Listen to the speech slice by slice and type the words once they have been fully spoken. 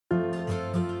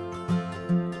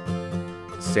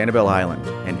Sanibel Island,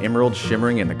 an emerald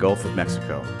shimmering in the Gulf of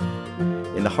Mexico.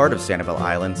 In the heart of Sanibel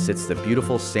Island sits the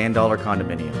beautiful Sanddollar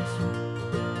condominiums.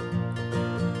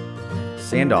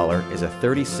 Sanddollar is a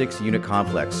 36-unit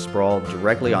complex sprawled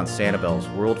directly on Sanibel's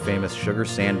world-famous sugar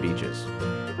sand beaches.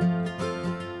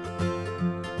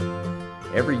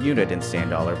 Every unit in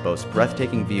Sanddollar boasts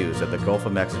breathtaking views of the Gulf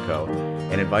of Mexico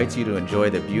and invites you to enjoy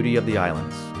the beauty of the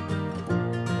islands.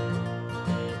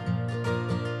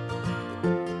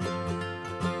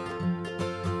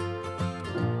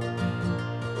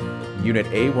 Unit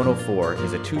A104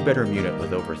 is a two-bedroom unit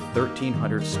with over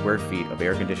 1,300 square feet of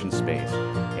air-conditioned space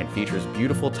and features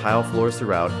beautiful tile floors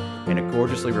throughout and a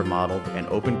gorgeously remodeled and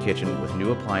open kitchen with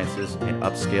new appliances and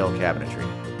upscale cabinetry.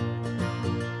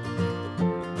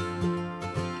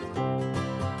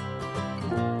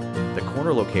 The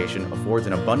corner location affords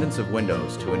an abundance of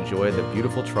windows to enjoy the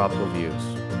beautiful tropical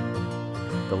views.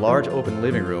 The large open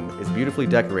living room is beautifully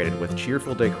decorated with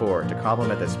cheerful decor to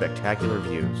complement the spectacular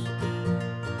views.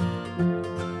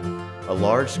 A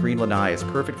large screen lanai is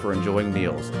perfect for enjoying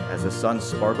meals as the sun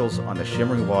sparkles on the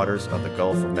shimmering waters of the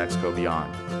Gulf of Mexico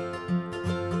beyond.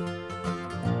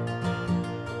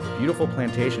 Beautiful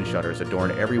plantation shutters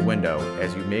adorn every window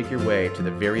as you make your way to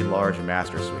the very large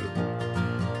master suite.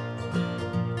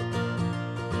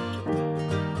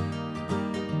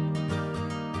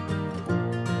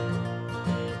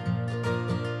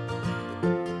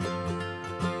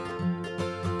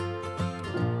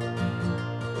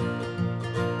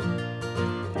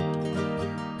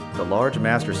 The large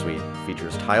master suite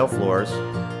features tile floors,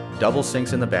 double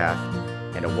sinks in the bath,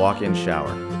 and a walk-in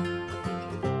shower.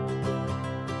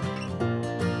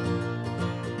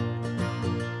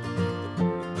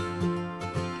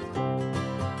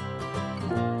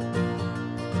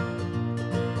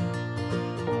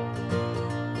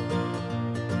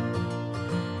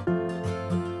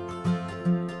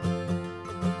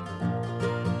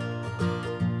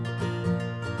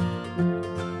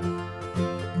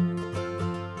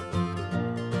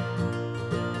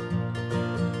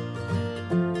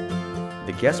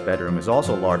 The guest bedroom is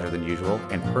also larger than usual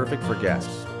and perfect for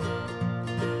guests.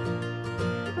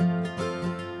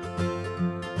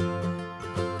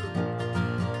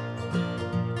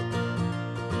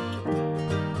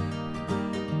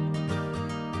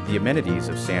 The amenities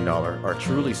of Sanddollar are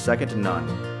truly second to none,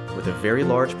 with a very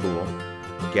large pool,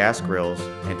 gas grills,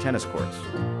 and tennis courts.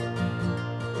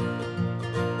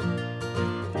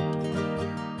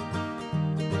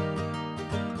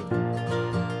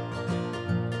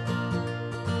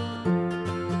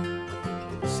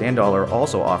 Sanddollar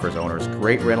also offers owners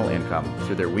great rental income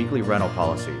through their weekly rental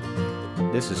policy.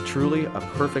 This is truly a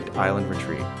perfect island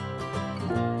retreat.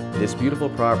 This beautiful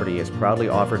property is proudly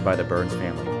offered by the Burns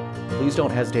family. Please don't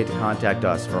hesitate to contact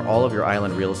us for all of your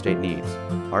island real estate needs.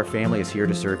 Our family is here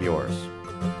to serve yours.